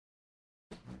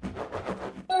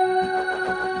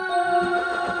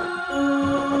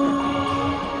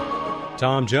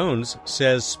Tom Jones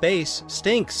says space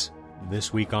stinks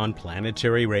this week on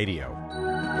Planetary Radio.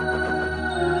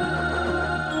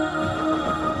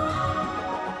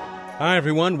 Hi,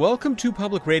 everyone. Welcome to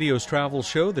Public Radio's travel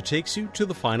show that takes you to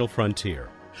the final frontier.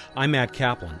 I'm Matt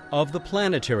Kaplan of the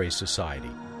Planetary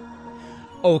Society.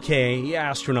 Okay,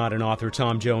 astronaut and author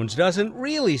Tom Jones doesn't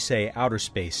really say outer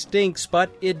space stinks,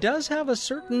 but it does have a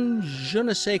certain je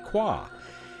ne sais quoi.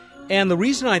 And the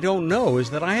reason I don't know is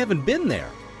that I haven't been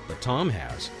there, but Tom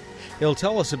has. He'll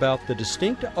tell us about the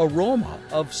distinct aroma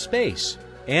of space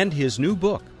and his new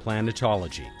book,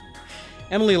 Planetology.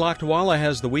 Emily Lakdawalla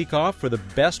has the week off for the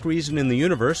best reason in the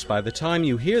universe. By the time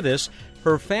you hear this,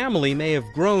 her family may have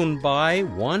grown by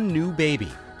one new baby.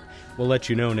 We'll let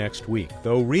you know next week,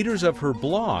 though readers of her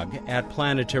blog at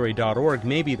planetary.org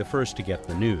may be the first to get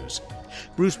the news.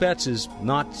 Bruce Betts is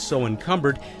not so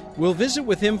encumbered. We'll visit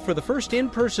with him for the first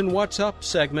in-person What's Up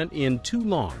segment in too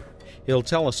long. He'll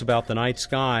tell us about the night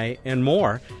sky and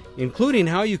more, including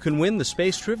how you can win the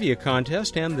Space Trivia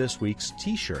Contest and this week's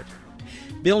T-shirt.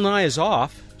 Bill Nye is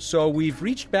off, so we've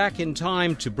reached back in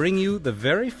time to bring you the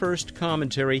very first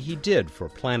commentary he did for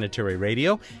Planetary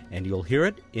Radio, and you'll hear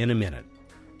it in a minute.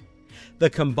 The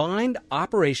Combined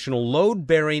Operational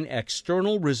Load-Bearing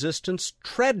External Resistance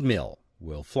Treadmill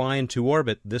will fly into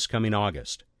orbit this coming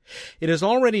August. It has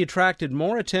already attracted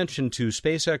more attention to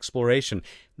space exploration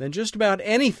than just about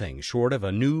anything short of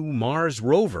a new Mars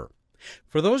rover.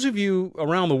 For those of you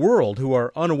around the world who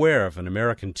are unaware of an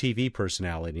American TV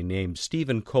personality named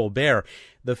Stephen Colbert,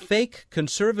 the fake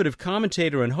conservative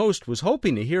commentator and host was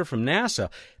hoping to hear from NASA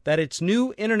that its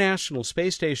new International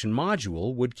Space Station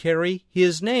module would carry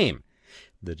his name.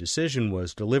 The decision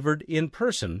was delivered in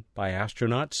person by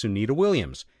astronaut Sunita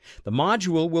Williams. The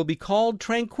module will be called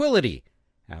Tranquility,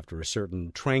 after a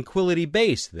certain Tranquility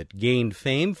Base that gained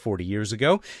fame 40 years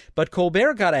ago, but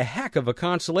Colbert got a heck of a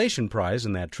consolation prize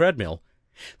in that treadmill.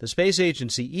 The space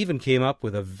agency even came up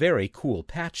with a very cool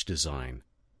patch design.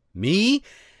 Me?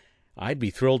 I'd be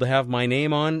thrilled to have my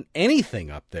name on anything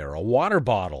up there, a water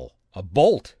bottle, a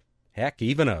bolt, heck,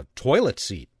 even a toilet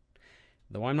seat.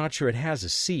 Though I'm not sure it has a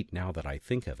seat now that I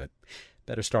think of it.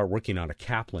 Better start working on a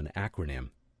Kaplan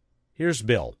acronym. Here's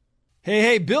Bill.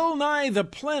 Hey, Bill Nye, the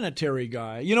planetary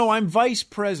guy. You know, I'm vice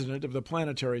president of the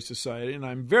Planetary Society, and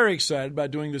I'm very excited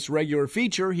about doing this regular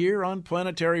feature here on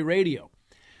Planetary Radio.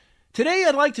 Today,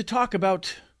 I'd like to talk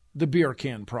about the beer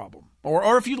can problem,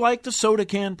 or if you like, the soda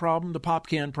can problem, the pop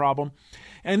can problem.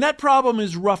 And that problem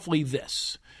is roughly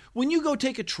this. When you go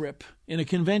take a trip in a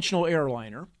conventional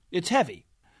airliner, it's heavy,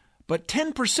 but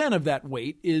 10% of that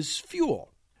weight is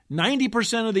fuel.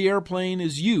 90% of the airplane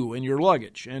is you and your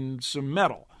luggage and some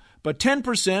metal. But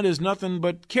 10% is nothing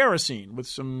but kerosene with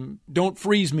some don't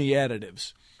freeze me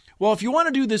additives. Well, if you want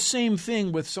to do the same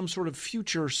thing with some sort of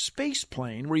future space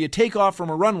plane where you take off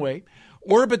from a runway,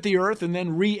 orbit the Earth, and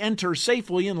then re-enter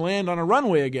safely and land on a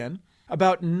runway again,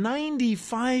 about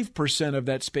 95% of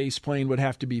that space plane would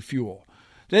have to be fuel.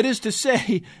 That is to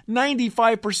say,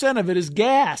 95% of it is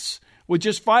gas, with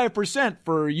just 5%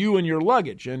 for you and your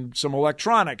luggage and some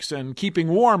electronics and keeping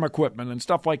warm equipment and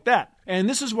stuff like that. And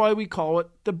this is why we call it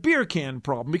the beer can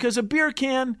problem, because a beer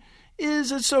can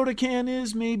is, a soda can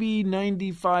is maybe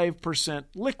 95%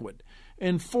 liquid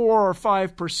and 4 or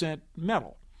 5%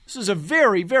 metal. This is a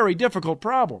very, very difficult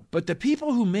problem, but the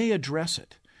people who may address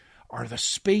it are the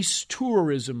space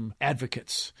tourism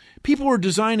advocates. People who are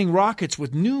designing rockets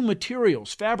with new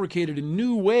materials, fabricated in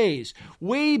new ways,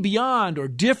 way beyond or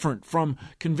different from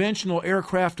conventional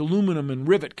aircraft aluminum and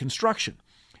rivet construction.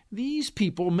 These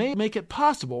people may make it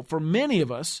possible for many of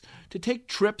us to take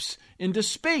trips into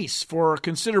space for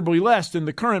considerably less than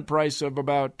the current price of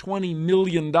about $20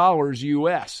 million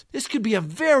US. This could be a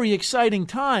very exciting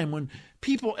time when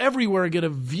people everywhere get a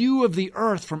view of the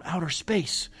Earth from outer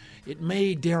space. It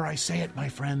may, dare I say it, my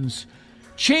friends,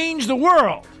 change the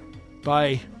world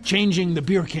by changing the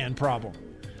beer can problem.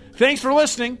 Thanks for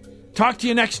listening. Talk to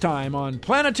you next time on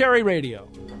Planetary Radio.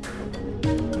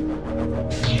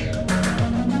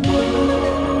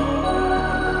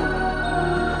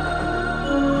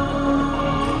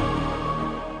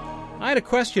 I had a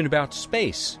question about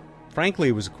space. Frankly,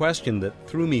 it was a question that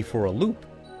threw me for a loop.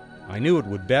 I knew it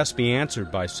would best be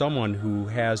answered by someone who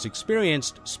has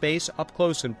experienced space up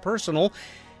close and personal,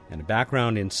 and a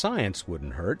background in science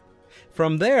wouldn't hurt.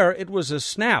 From there, it was a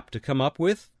snap to come up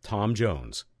with Tom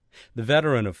Jones. The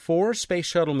veteran of 4 space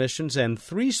shuttle missions and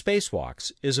 3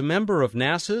 spacewalks is a member of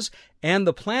NASA's and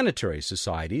the Planetary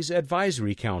Society's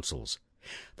advisory councils.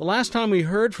 The last time we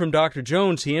heard from Dr.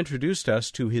 Jones, he introduced us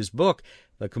to his book,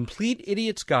 The Complete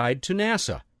Idiot's Guide to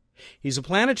NASA. He's a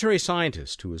planetary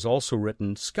scientist who has also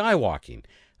written Skywalking,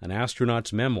 an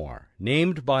astronaut's memoir,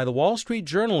 named by the Wall Street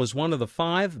Journal as one of the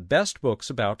 5 best books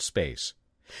about space.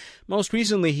 Most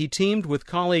recently, he teamed with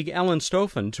colleague Ellen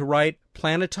Stofan to write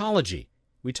Planetology.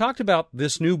 We talked about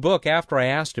this new book after I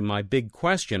asked him my big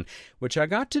question, which I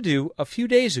got to do a few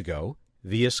days ago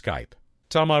via Skype.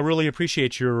 Tom, I really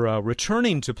appreciate your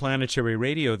returning to Planetary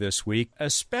Radio this week,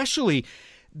 especially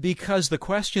because the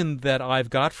question that I've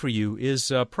got for you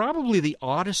is probably the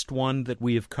oddest one that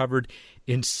we have covered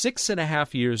in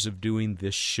 6.5 years of doing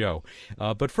this show.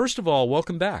 But first of all,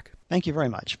 welcome back. Thank you very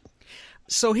much.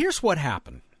 So here's what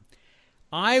happened.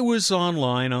 I was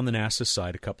online on the NASA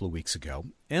site a couple of weeks ago,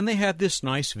 and they had this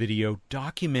nice video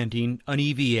documenting an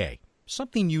EVA,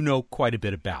 something you know quite a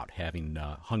bit about, having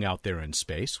hung out there in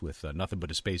space with nothing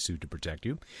but a spacesuit to protect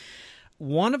you.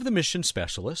 One of the mission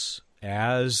specialists,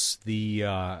 as the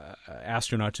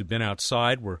astronauts who'd been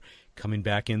outside were coming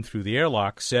back in through the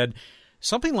airlock, said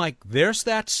something like, "There's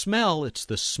that smell. It's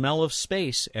the smell of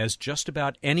space, as just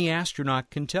about any astronaut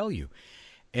can tell you."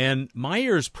 And my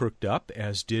ears perked up,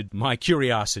 as did my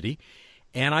curiosity,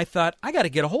 and I thought, I got to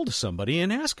get a hold of somebody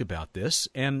and ask about this,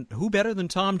 and who better than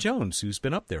Tom Jones, who's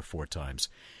been up there 4 times.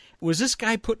 Was this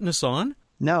guy putting us on?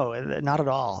 No, not at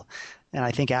all. And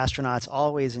I think astronauts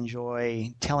always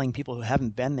enjoy telling people who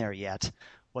haven't been there yet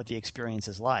what the experience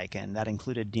is like. And that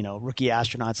included, rookie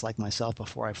astronauts like myself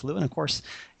before I flew. And of course,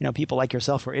 people like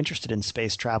yourself who are interested in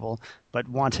space travel, but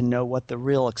want to know what the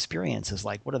real experience is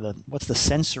like. What's the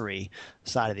sensory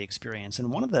side of the experience?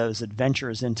 And one of those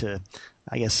adventures into,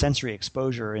 I guess, sensory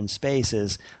exposure in space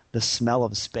is the smell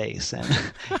of space. And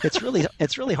it's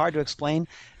really hard to explain,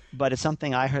 but it's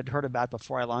something I had heard about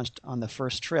before I launched on the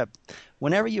first trip.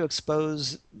 Whenever you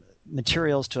expose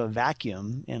materials to a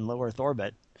vacuum in low Earth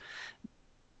orbit,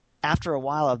 after a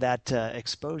while of that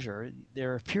exposure,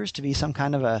 there appears to be some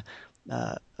kind of a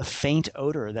faint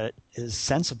odor that is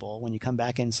sensible when you come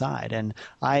back inside. And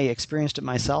I experienced it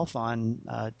myself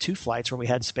on 2 flights where we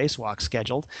had spacewalks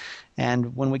scheduled.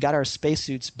 And when we got our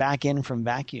spacesuits back in from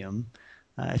vacuum,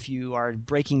 if you are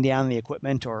breaking down the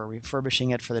equipment or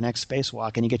refurbishing it for the next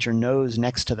spacewalk and you get your nose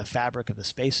next to the fabric of the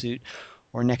spacesuit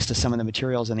or next to some of the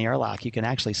materials in the airlock, you can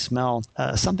actually smell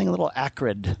something a little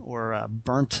acrid or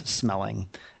burnt smelling.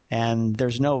 And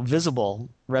there's no visible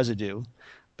residue,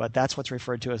 but that's what's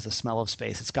referred to as the smell of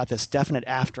space. It's got this definite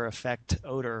after effect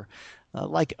odor,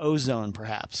 like ozone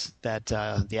perhaps, that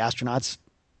the astronauts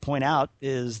point out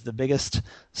is the biggest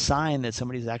sign that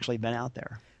somebody's actually been out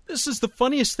there. This is the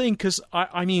funniest thing because,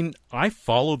 I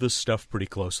follow this stuff pretty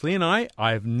closely, and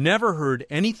I've never heard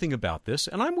anything about this,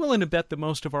 and I'm willing to bet that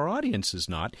most of our audience is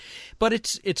not. But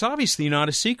it's obviously not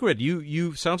a secret.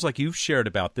 You sounds like you've shared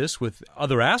about this with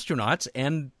other astronauts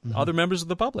and other members of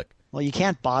the public. Well, you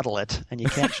can't bottle it, and you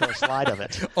can't show a slide of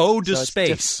it. Oh, to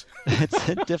space. It's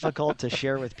difficult to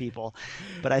share with people,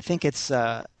 but I think it's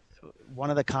one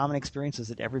of the common experiences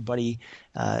that everybody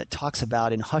talks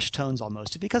about in hushed tones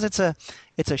almost, because it's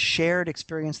a shared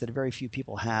experience that very few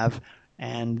people have,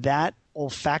 and that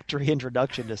olfactory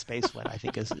introduction to spaceflight I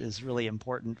think is really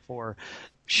important for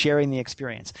sharing the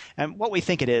experience. And what we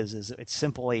think it is it's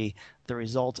simply the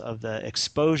result of the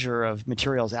exposure of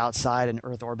materials outside in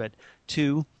Earth orbit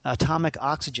to atomic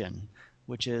oxygen,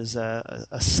 which is a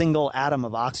single atom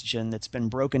of oxygen that's been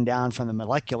broken down from the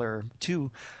molecular to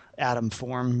atom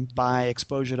form by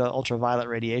exposure to ultraviolet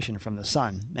radiation from the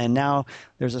sun. And now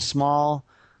there's a small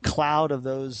cloud of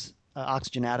those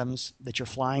oxygen atoms that you're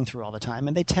flying through all the time,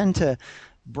 and they tend to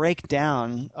break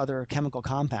down other chemical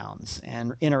compounds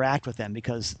and interact with them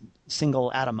because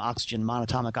single atom oxygen,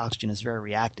 monatomic oxygen, is very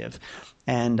reactive.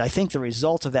 And I think the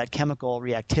result of that chemical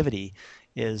reactivity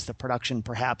is the production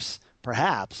perhaps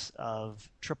of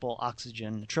triple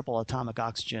atomic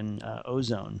oxygen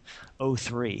ozone,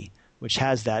 O3, which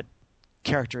has that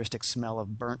characteristic smell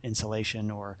of burnt insulation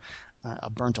or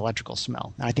a burnt electrical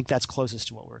smell. And I think that's closest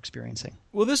to what we're experiencing.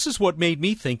 Well, this is what made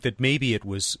me think that maybe it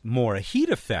was more a heat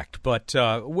effect. But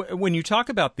when you talk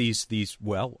about these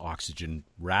oxygen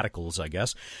radicals, I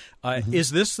guess,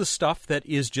 is this the stuff that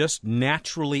is just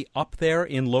naturally up there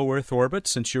in low Earth orbit,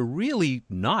 since you're really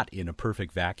not in a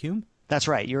perfect vacuum? That's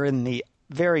right. You're in the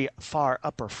very far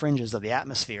upper fringes of the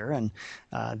atmosphere, and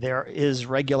there is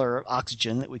regular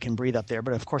oxygen that we can breathe up there,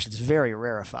 but of course it's very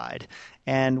rarefied.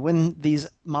 And when these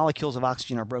molecules of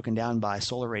oxygen are broken down by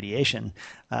solar radiation,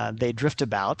 they drift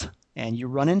about, and you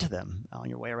run into them on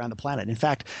your way around the planet. In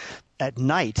fact, at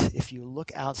night, if you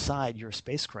look outside your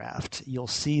spacecraft, you'll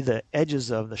see the edges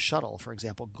of the shuttle, for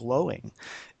example, glowing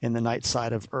in the night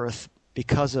side of Earth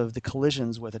because of the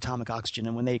collisions with atomic oxygen.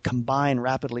 And when they combine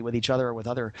rapidly with each other or with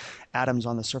other atoms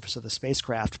on the surface of the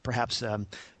spacecraft, perhaps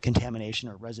contamination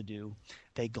or residue,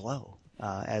 they glow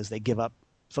as they give up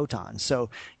photons. So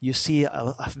you see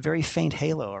a very faint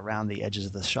halo around the edges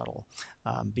of the shuttle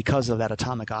because of that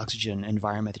atomic oxygen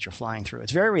environment that you're flying through.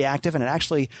 It's very reactive, and it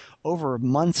actually, over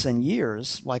months and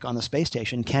years, like on the space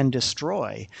station, can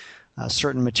destroy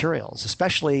certain materials,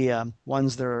 especially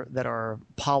ones that are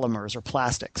polymers or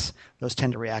plastics. Those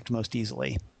tend to react most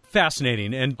easily.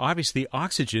 Fascinating. And obviously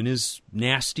oxygen is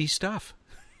nasty stuff.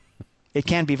 It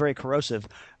can be very corrosive.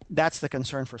 That's the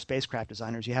concern for spacecraft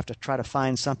designers. You have to try to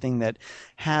find something that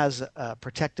has a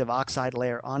protective oxide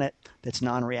layer on it that's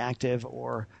non-reactive,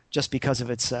 or just because of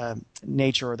its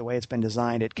nature or the way it's been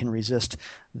designed, it can resist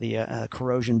the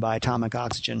corrosion by atomic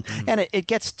oxygen. And it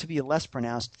gets to be less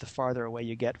pronounced the farther away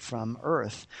you get from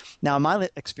Earth. Now, my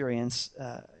experience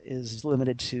is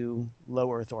limited to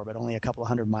low Earth orbit, only a couple of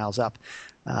 100 miles up.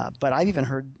 But I've even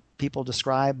heard people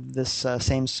describe this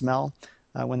same smell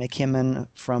when they came in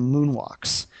from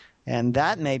moonwalks. And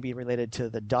that may be related to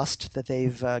the dust that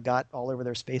they've got all over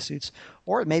their spacesuits,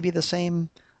 or it may be the same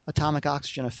atomic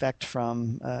oxygen effect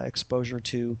from exposure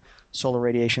to solar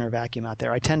radiation or vacuum out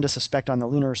there. I tend to suspect on the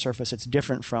lunar surface it's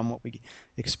different from what we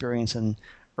experience in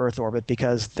Earth orbit,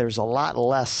 because there's a lot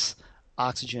less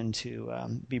oxygen to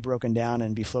be broken down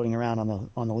and be floating around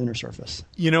on the lunar surface.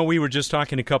 You know, we were just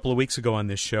talking a couple of weeks ago on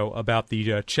this show about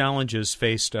the challenges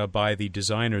faced by the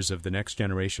designers of the next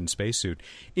generation spacesuit,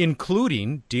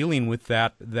 including dealing with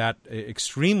that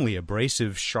extremely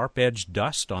abrasive, sharp-edged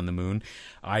dust on the moon.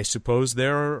 I suppose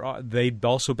they'd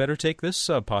also better take this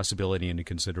possibility into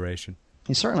consideration.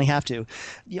 You certainly have to.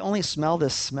 You only smell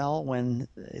this smell when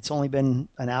it's only been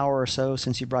an hour or so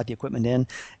since you brought the equipment in,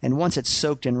 and once it's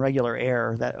soaked in regular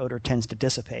air, that odor tends to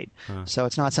dissipate. So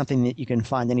it's not something that you can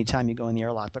find any time you go in the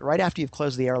airlock. But right after you've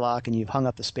closed the airlock and you've hung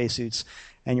up the spacesuits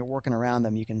and you're working around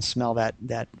them, you can smell that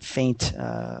faint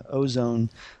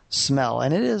ozone smell.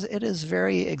 And it is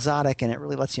very exotic, and it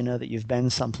really lets you know that you've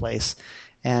been someplace.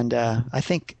 And I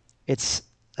think it's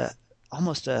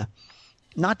almost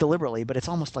not deliberately, but it's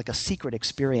almost like a secret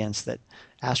experience that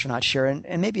astronauts share.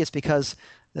 And maybe it's because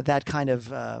that kind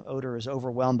of odor is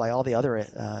overwhelmed by all the other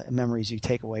memories you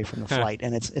take away from the flight,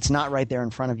 and it's not right there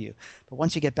in front of you. But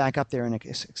once you get back up there and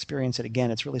experience it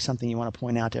again, it's really something you want to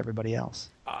point out to everybody else.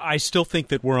 I still think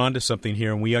that we're onto something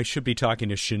here, and I should be talking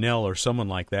to Chanel or someone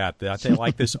like that. They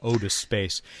like this Otis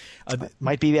space. It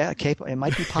might be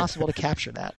possible to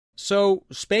capture that. So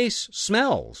space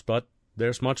smells, but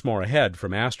there's much more ahead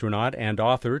from astronaut and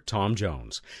author Tom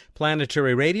Jones.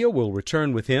 Planetary Radio will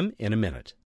return with him in a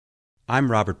minute.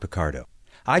 I'm Robert Picardo.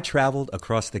 I traveled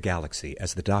across the galaxy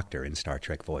as the Doctor in Star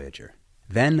Trek Voyager.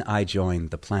 Then I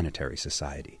joined the Planetary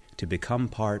Society to become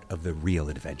part of the real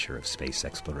adventure of space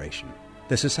exploration.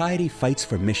 The Society fights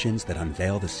for missions that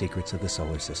unveil the secrets of the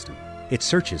solar system. It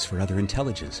searches for other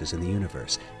intelligences in the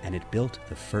universe, and it built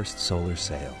the first solar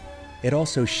sail. It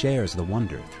also shares the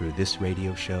wonder through this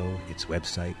radio show, its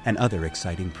website, and other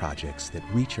exciting projects that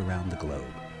reach around the globe.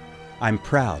 I'm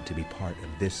proud to be part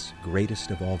of this greatest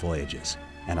of all voyages,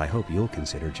 and I hope you'll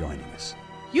consider joining us.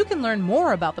 You can learn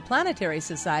more about the Planetary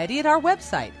Society at our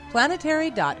website,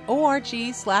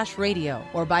 planetary.org/radio,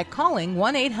 or by calling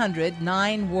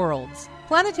 1-800-9-WORLDS.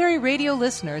 Planetary Radio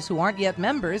listeners who aren't yet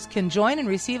members can join and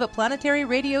receive a Planetary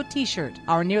Radio t-shirt.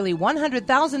 Our nearly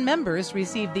 100,000 members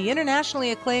receive the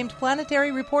internationally acclaimed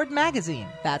Planetary Report magazine.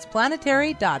 That's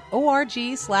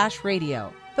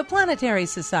planetary.org/radio. The Planetary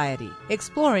Society,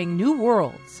 exploring new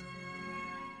worlds.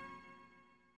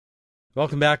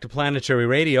 Welcome back to Planetary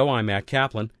Radio. I'm Matt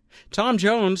Kaplan. Tom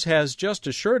Jones has just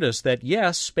assured us that,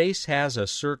 yes, space has a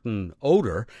certain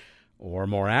odor, or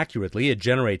more accurately, it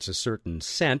generates a certain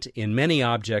scent in many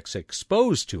objects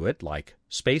exposed to it, like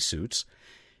spacesuits.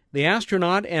 The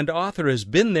astronaut and author has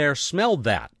been there, smelled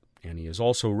that, and he has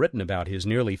also written about his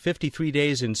nearly 53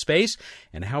 days in space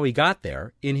and how he got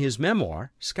there in his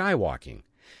memoir, Skywalking.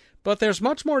 But there's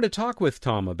much more to talk with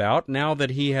Tom about now that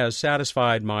he has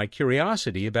satisfied my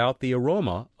curiosity about the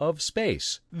aroma of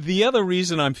space. The other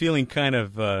reason I'm feeling kind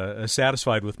of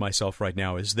satisfied with myself right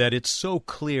now is that it's so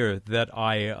clear that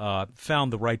I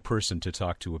found the right person to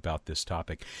talk to about this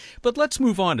topic. But let's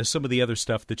move on to some of the other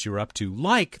stuff that you're up to,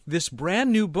 like this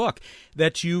brand new book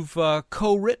that you've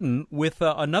co-written with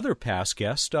another past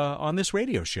guest on this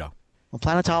radio show. Well,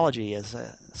 Planetology is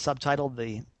subtitled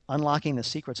The Unlocking the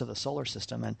Secrets of the Solar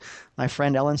System. And my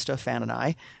friend Ellen Stofan and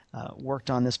I worked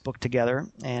on this book together,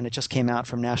 and it just came out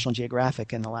from National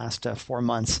Geographic in the last 4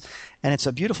 months. And it's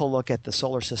a beautiful look at the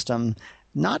solar system,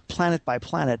 not planet by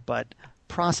planet, but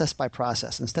process by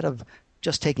process. Instead of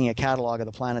just taking a catalog of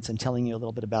the planets and telling you a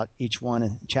little bit about each one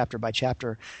and chapter by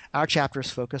chapter, our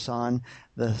chapters focus on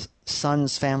the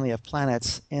sun's family of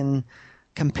planets in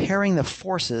comparing the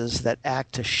forces that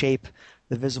act to shape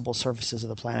the visible surfaces of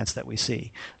the planets that we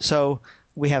see. So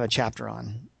we have a chapter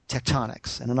on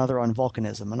tectonics, and another on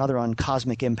volcanism, another on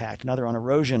cosmic impact, another on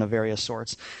erosion of various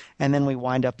sorts, and then we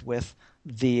wind up with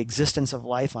the existence of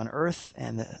life on Earth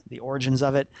and the origins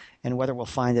of it, and whether we'll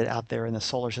find it out there in the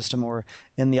solar system or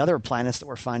in the other planets that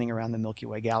we're finding around the Milky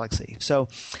Way galaxy. So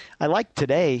I like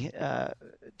today to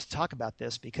talk about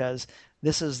this because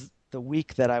this is the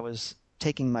week that I was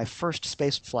taking my first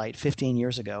space flight 15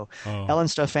 years ago. Oh. Ellen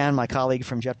Stofan, my colleague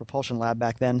from Jet Propulsion Lab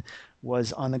back then,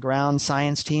 was on the ground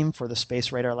science team for the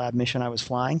Space Radar Lab mission I was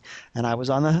flying, and I was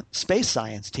on the space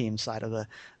science team side of the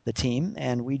team,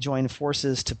 and we joined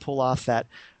forces to pull off that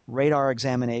radar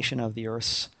examination of the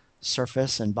Earth's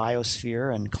surface and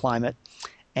biosphere and climate.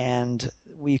 And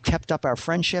we kept up our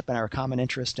friendship and our common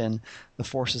interest in the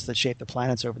forces that shape the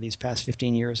planets over these past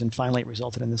 15 years, and finally it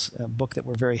resulted in this book that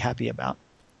we're very happy about.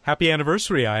 Happy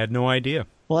anniversary. I had no idea.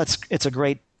 Well, it's a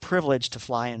great privilege to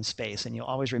fly in space, and you'll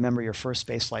always remember your first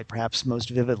space flight perhaps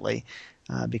most vividly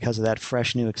because of that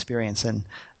fresh new experience. And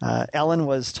Ellen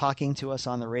was talking to us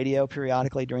on the radio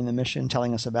periodically during the mission,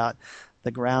 telling us about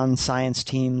the ground science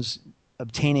teams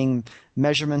obtaining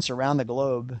measurements around the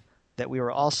globe that we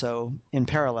were also in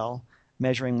parallel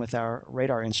measuring with our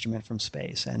radar instrument from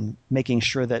space, and making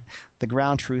sure that the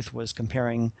ground truth was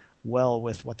comparing well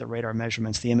with what the radar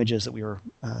measurements, the images that we were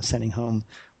sending home,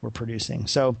 were producing.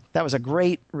 So that was a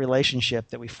great relationship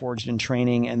that we forged in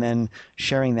training and then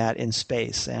sharing that in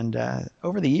space. And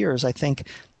over the years, I think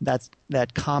that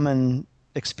common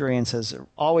experience has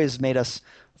always made us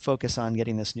focus on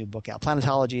getting this new book out.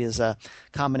 Planetology is a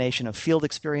combination of field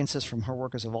experiences from her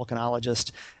work as a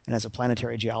volcanologist and as a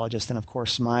planetary geologist, and of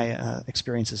course my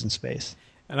experiences in space.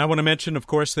 And I want to mention, of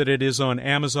course, that it is on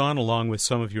Amazon, along with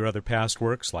some of your other past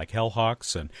works like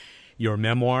Hellhawks and your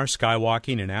memoir,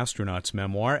 Skywalking, an Astronaut's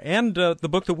Memoir, and the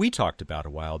book that we talked about a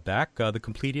while back, The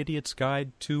Complete Idiot's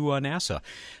Guide to NASA,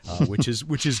 which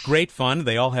is great fun.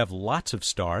 They all have lots of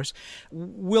stars.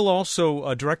 We'll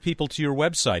also direct people to your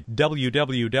website,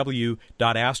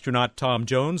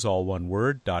 www.astronauttomjones, all one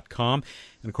word, .com.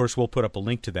 And, of course, we'll put up a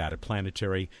link to that at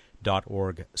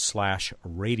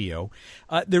planetary.org/radio.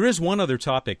 There is one other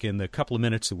topic in the couple of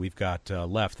minutes that we've got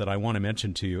left that I want to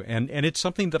mention to you, and it's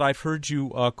something that I've heard you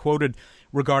quoted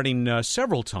regarding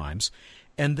several times,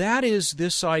 and that is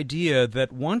this idea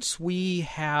that once we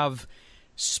have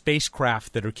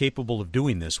spacecraft that are capable of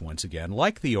doing this once again,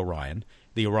 like the Orion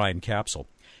capsule,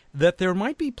 that there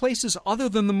might be places other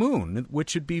than the moon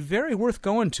which would be very worth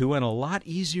going to and a lot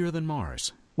easier than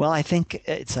Mars. Well, I think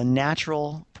it's a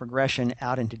natural progression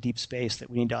out into deep space that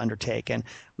we need to undertake. And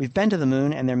we've been to the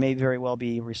moon, and there may very well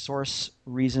be resource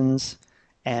reasons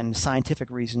and scientific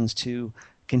reasons to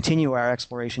continue our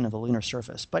exploration of the lunar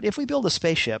surface. But if we build a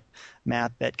spaceship,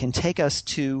 Matt, that can take us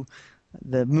to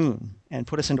the moon and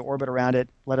put us into orbit around it,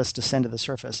 let us descend to the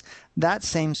surface, that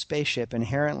same spaceship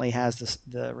inherently has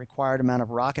the required amount of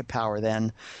rocket power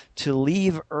then to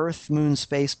leave Earth-Moon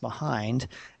space behind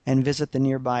and visit the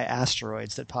nearby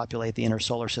asteroids that populate the inner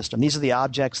solar system. These are the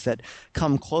objects that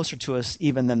come closer to us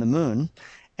even than the moon,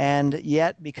 and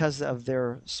yet because of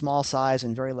their small size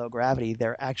and very low gravity,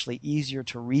 they're actually easier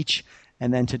to reach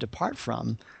and then to depart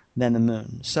from than the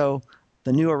moon. So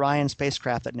the new Orion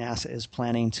spacecraft that NASA is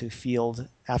planning to field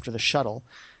after the shuttle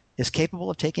is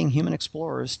capable of taking human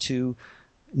explorers to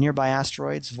nearby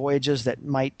asteroids, voyages that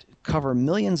might cover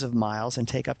millions of miles and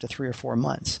take up to 3 or 4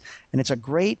 months. And it's a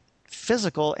great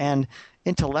physical and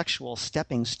intellectual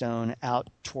stepping stone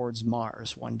out towards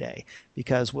Mars one day,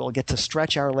 because we'll get to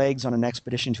stretch our legs on an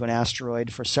expedition to an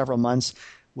asteroid for several months.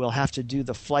 We'll have to do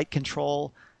the flight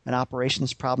control and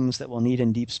operations problems that we'll need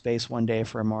in deep space one day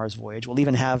for a Mars voyage. We'll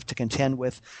even have to contend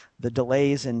with the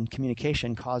delays in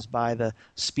communication caused by the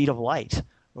speed of light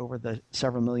over the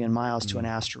several million miles to an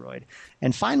asteroid.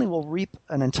 And finally, we'll reap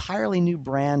an entirely new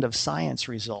brand of science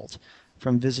result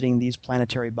from visiting these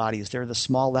planetary bodies. They're the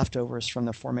small leftovers from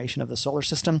the formation of the solar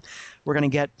system. We're going to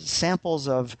get samples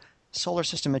of solar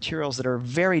system materials that are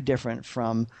very different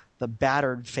from the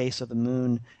battered face of the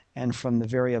moon and from the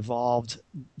very evolved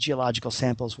geological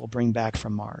samples we'll bring back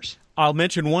from Mars. I'll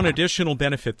mention one additional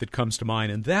benefit that comes to mind,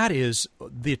 and that is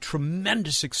the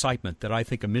tremendous excitement that I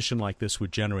think a mission like this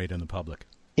would generate in the public.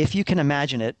 If you can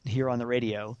imagine it here on the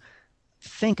radio,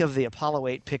 think of the Apollo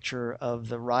 8 picture of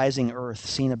the rising Earth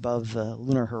seen above the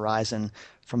lunar horizon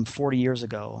from 40 years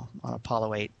ago on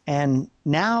Apollo 8. And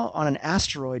now on an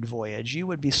asteroid voyage, you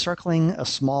would be circling a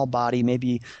small body,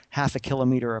 maybe half a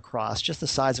kilometer across, just the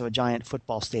size of a giant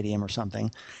football stadium or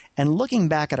something. And looking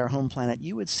back at our home planet,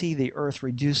 you would see the Earth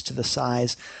reduced to the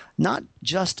size not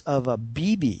just of a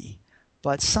BB,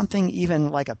 but something even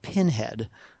like a pinhead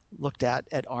looked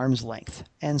at arm's length.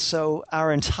 And so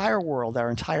our entire world, our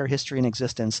entire history and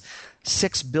existence,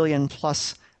 6 billion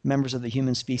plus members of the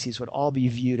human species would all be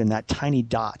viewed in that tiny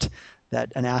dot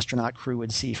that an astronaut crew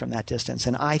would see from that distance.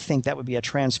 And I think that would be a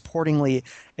transportingly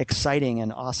exciting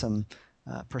and awesome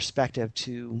perspective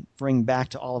to bring back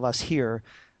to all of us here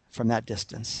from that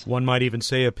distance. One might even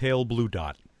say a pale blue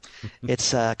dot.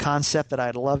 It's a concept that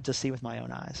I'd love to see with my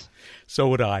own eyes. So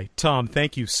would I. Tom,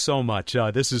 thank you so much.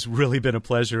 This has really been a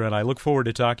pleasure, and I look forward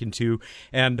to talking to you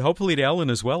and hopefully to Ellen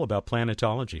as well about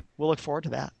planetology. We'll look forward to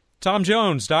that. Tom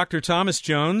Jones, Dr. Thomas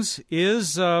Jones,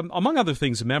 is, among other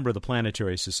things, a member of the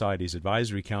Planetary Society's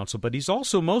Advisory Council, but he's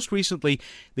also most recently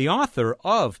the author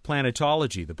of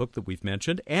Planetology, the book that we've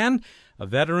mentioned, and a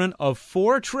veteran of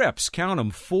 4 trips, count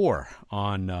them, 4,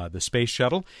 on the space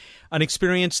shuttle, an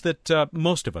experience that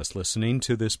most of us listening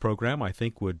to this program, I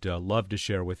think, would love to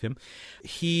share with him.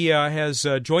 He has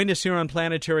joined us here on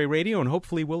Planetary Radio and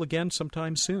hopefully will again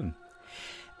sometime soon.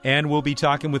 And we'll be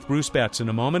talking with Bruce Betts in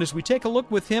a moment as we take a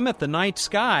look with him at the night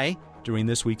sky during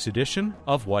this week's edition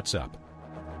of What's Up.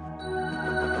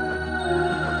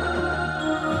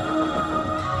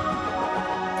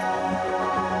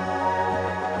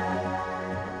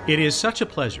 It is such a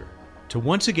pleasure to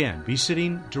once again be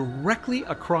sitting directly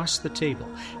across the table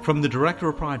from the Director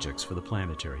of Projects for the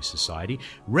Planetary Society,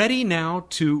 ready now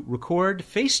to record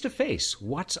face-to-face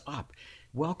What's Up.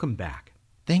 Welcome back.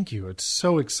 Thank you. It's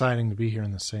so exciting to be here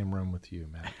in the same room with you,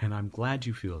 Matt. And I'm glad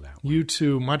you feel that way. You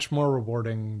too, much more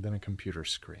rewarding than a computer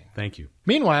screen. Thank you.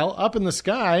 Meanwhile, up in the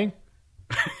sky,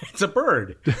 it's a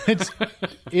bird.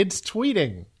 it's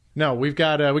tweeting. No, we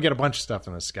got a bunch of stuff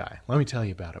in the sky. Let me tell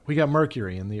you about it. We got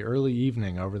Mercury in the early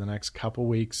evening over the next couple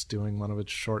weeks doing one of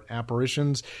its short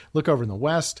apparitions. Look over in the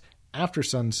west after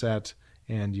sunset,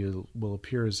 and you will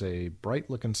appear as a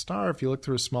bright-looking star. If you look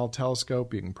through a small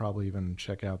telescope, you can probably even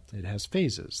check out it has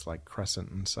phases like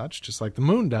crescent and such, just like the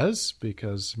moon does,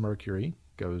 because Mercury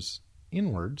goes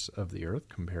inwards of the Earth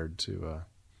compared to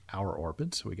our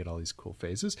orbit, so we get all these cool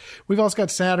phases. We've also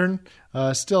got Saturn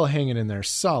still hanging in there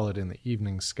solid in the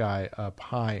evening sky, up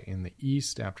high in the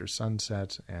east after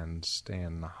sunset and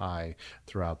staying high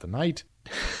throughout the night.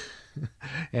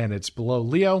 And it's below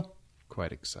Leo.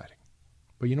 Quite exciting.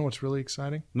 But you know what's really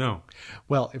exciting? No.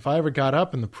 Well, if I ever got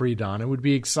up in the pre-dawn, it would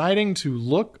be exciting to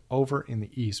look over in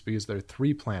the east because there are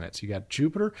 3 planets. You got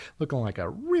Jupiter looking like a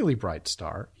really bright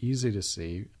star, easy to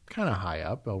see, kind of high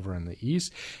up over in the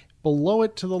east. Below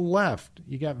it to the left,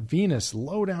 you got Venus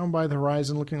low down by the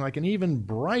horizon looking like an even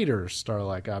brighter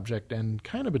star-like object, and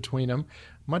kind of between them,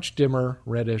 much dimmer,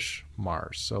 reddish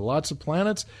Mars. So lots of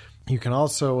planets. You can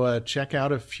also check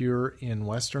out if you're in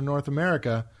Western North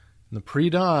America. In the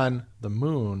pre-dawn, the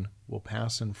moon will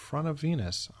pass in front of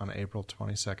Venus on April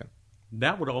 22nd.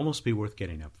 That would almost be worth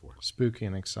getting up for. Spooky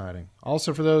and exciting.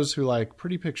 Also for those who like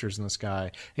pretty pictures in the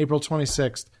sky, April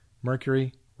 26th,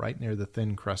 Mercury right near the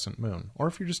thin crescent moon. Or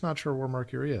if you're just not sure where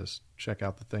Mercury is, check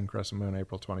out the thin crescent moon,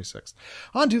 April 26th.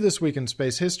 On to this week in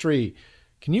space history.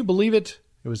 Can you believe it?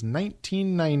 It was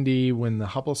 1990 when the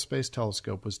Hubble Space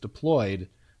Telescope was deployed,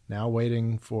 now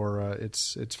waiting for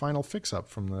its final fix-up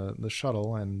from the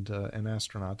shuttle and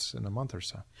astronauts in a month or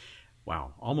so.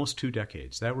 Wow, almost 2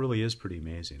 decades. That really is pretty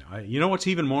amazing. You know what's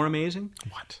even more amazing?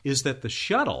 What? Is that the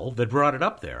shuttle that brought it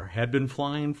up there had been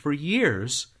flying for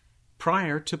years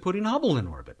prior to putting Hubble in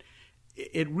orbit.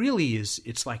 It really is,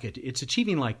 it's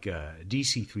achieving like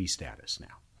DC-3 status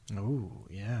now. Oh,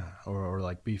 yeah, or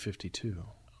like B-52.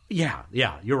 Yeah,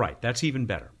 you're right. That's even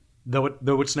better.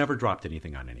 Though it's never dropped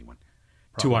anything on anyone.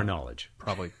 To our knowledge.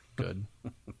 Probably good.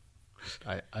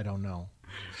 I don't know.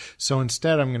 So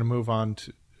instead, I'm going to move on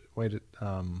to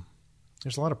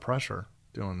there's a lot of pressure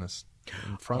doing this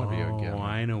in front of you again. Oh,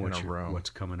 I know what's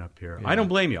coming up here. Yeah. I don't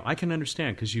blame you. I can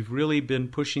understand because you've really been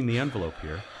pushing the envelope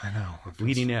here. I know.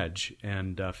 Bleeding edge.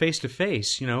 And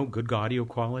face-to-face, good audio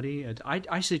quality.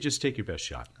 I say just take your best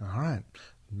shot. All right.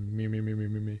 Me.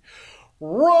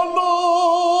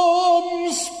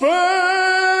 Random Space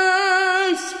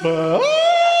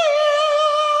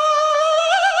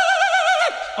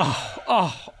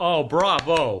Oh,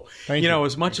 bravo. Thank you.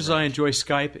 As much as I enjoy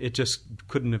Skype, it just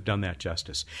couldn't have done that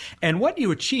justice. And what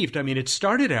you achieved, it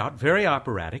started out very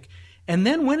operatic and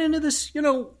then went into this,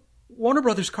 Warner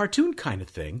Brothers cartoon kind of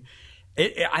thing.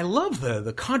 I love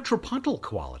the contrapuntal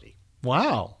quality.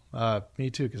 Wow. Me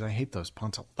too, because I hate those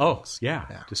puntal. Oh,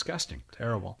 yeah. Disgusting.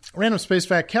 Terrible. Random space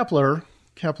fact, Kepler,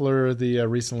 the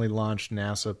recently launched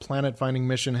NASA planet-finding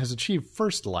mission, has achieved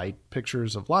first light,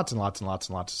 pictures of lots and lots and lots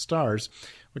and lots of stars.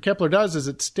 What Kepler does is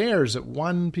it stares at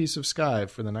one piece of sky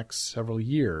for the next several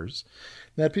years.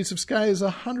 That piece of sky is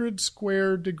 100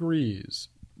 square degrees.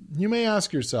 You may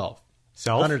ask yourself,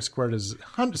 Self? 100 squared is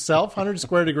self, 100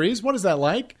 square degrees. What is that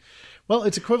like? Well,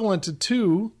 it's equivalent to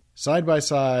 2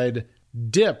 side-by-side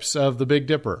dips of the Big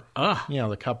Dipper.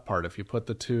 The cup part. If you put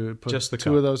two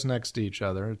of those next to each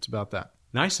other, it's about that.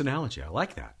 Nice analogy. I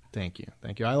like that. Thank you.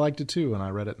 I liked it too when I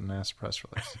read it in NASA press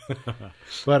release.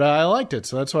 But I liked it,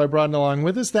 so that's why I brought it along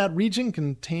with us. That region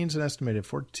contains an estimated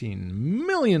 14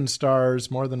 million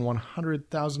stars, more than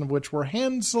 100,000 of which were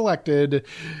hand-selected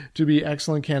to be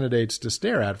excellent candidates to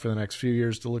stare at for the next few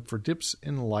years to look for dips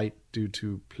in light due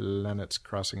to planets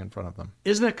crossing in front of them.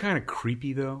 Isn't that kind of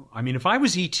creepy, though? I mean, if I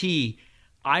was E.T.,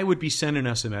 I would be sending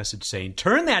us a message saying,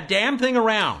 turn that damn thing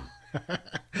around.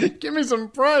 Give me some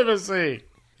privacy.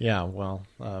 Yeah, well,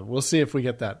 we'll see if we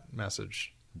get that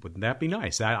message. Wouldn't that be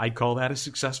nice? I'd call that a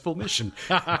successful mission.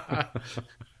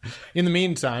 In the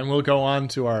meantime, we'll go on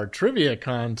to our trivia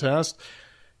contest.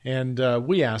 And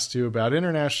we asked you about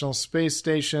International Space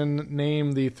Station.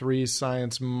 Name the 3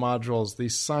 science modules. The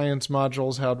science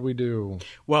modules, how'd we do?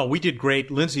 Well, we did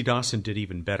great. Lindsay Dawson did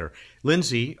even better.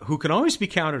 Lindsay, who can always be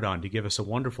counted on to give us a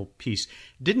wonderful piece,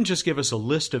 didn't just give us a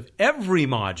list of every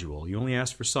module. You only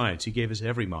asked for science. He gave us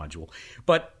every module.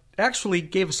 But actually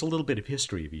gave us a little bit of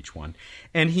history of each one.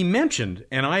 And he mentioned,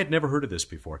 and I had never heard of this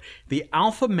before, the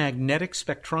alpha magnetic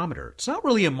spectrometer. It's not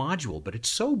really a module, but it's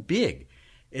so big.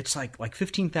 It's like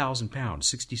 15,000 pounds,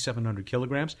 6,700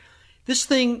 kilograms. This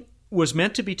thing was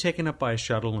meant to be taken up by a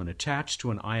shuttle and attached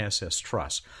to an ISS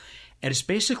truss. And it's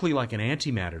basically like an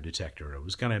antimatter detector. It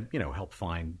was going to, help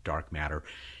find dark matter.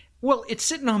 Well, it's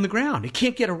sitting on the ground. It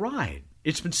can't get a ride.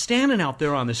 It's been standing out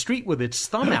there on the street with its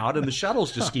thumb out, and the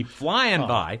shuttles just keep flying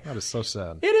by. That is so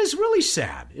sad. It is really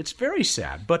sad. It's very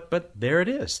sad. But there it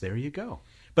is. There you go.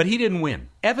 But he didn't win.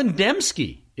 Evan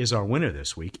Demsky is our winner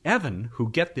this week. Evan, who,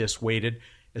 get this, waited,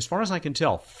 as far as I can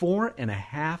tell,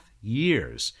 4.5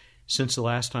 years since the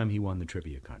last time he won the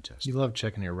trivia contest. You love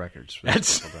checking your records.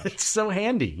 It's so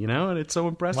handy, and it's so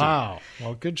impressive. Wow.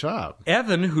 Well, good job.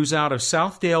 Evan, who's out of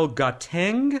Southdale,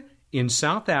 Gauteng in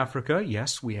South Africa.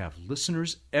 Yes, we have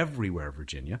listeners everywhere,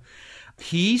 Virginia.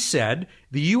 He said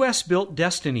the U.S.-built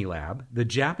Destiny Lab, the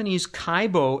Japanese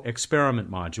Kaibo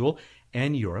experiment module,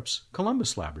 and Europe's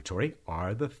Columbus Laboratory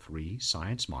are the 3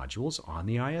 science modules on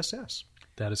the ISS.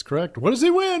 That is correct. What does he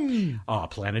win? A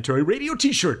Planetary Radio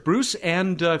t-shirt, Bruce,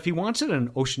 and if he wants it, an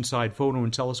Oceanside Photo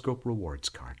and Telescope rewards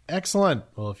card. Excellent.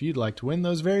 Well, if you'd like to win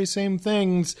those very same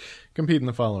things, compete in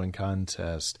the following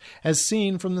contest. As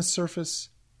seen from the surface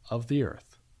of the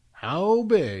Earth. How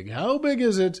big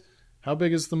is it? How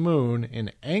big is the moon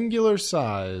in angular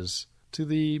size to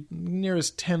the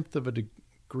nearest tenth of a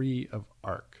degree of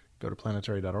arc? Go to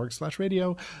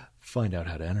planetary.org/radio. Find out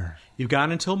how to enter. You've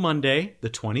got until Monday, the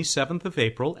 27th of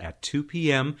April at 2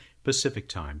 p.m. Pacific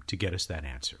time to get us that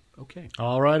answer. Okay.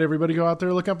 All right, everybody go out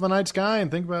there, look up the night sky,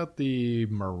 and think about the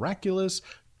miraculous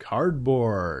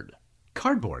cardboard.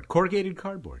 Cardboard, corrugated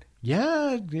cardboard.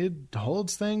 Yeah, it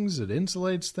holds things, it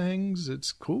insulates things,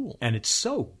 it's cool. And it's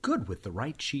so good with the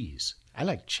right cheese. I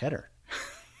like cheddar.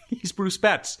 He's Bruce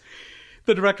Betts,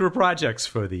 the Director of Projects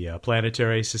for the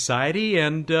Planetary Society,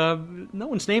 and no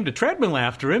one's named a treadmill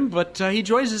after him, but he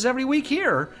joins us every week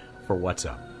here for What's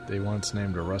Up. They once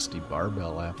named a rusty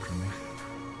barbell after me.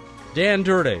 Dan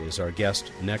Durda is our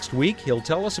guest next week. He'll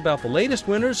tell us about the latest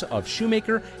winners of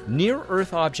Shoemaker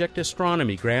Near-Earth Object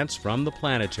Astronomy grants from the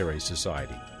Planetary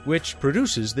Society, which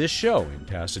produces this show in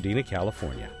Pasadena,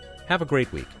 California. Have a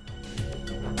great week.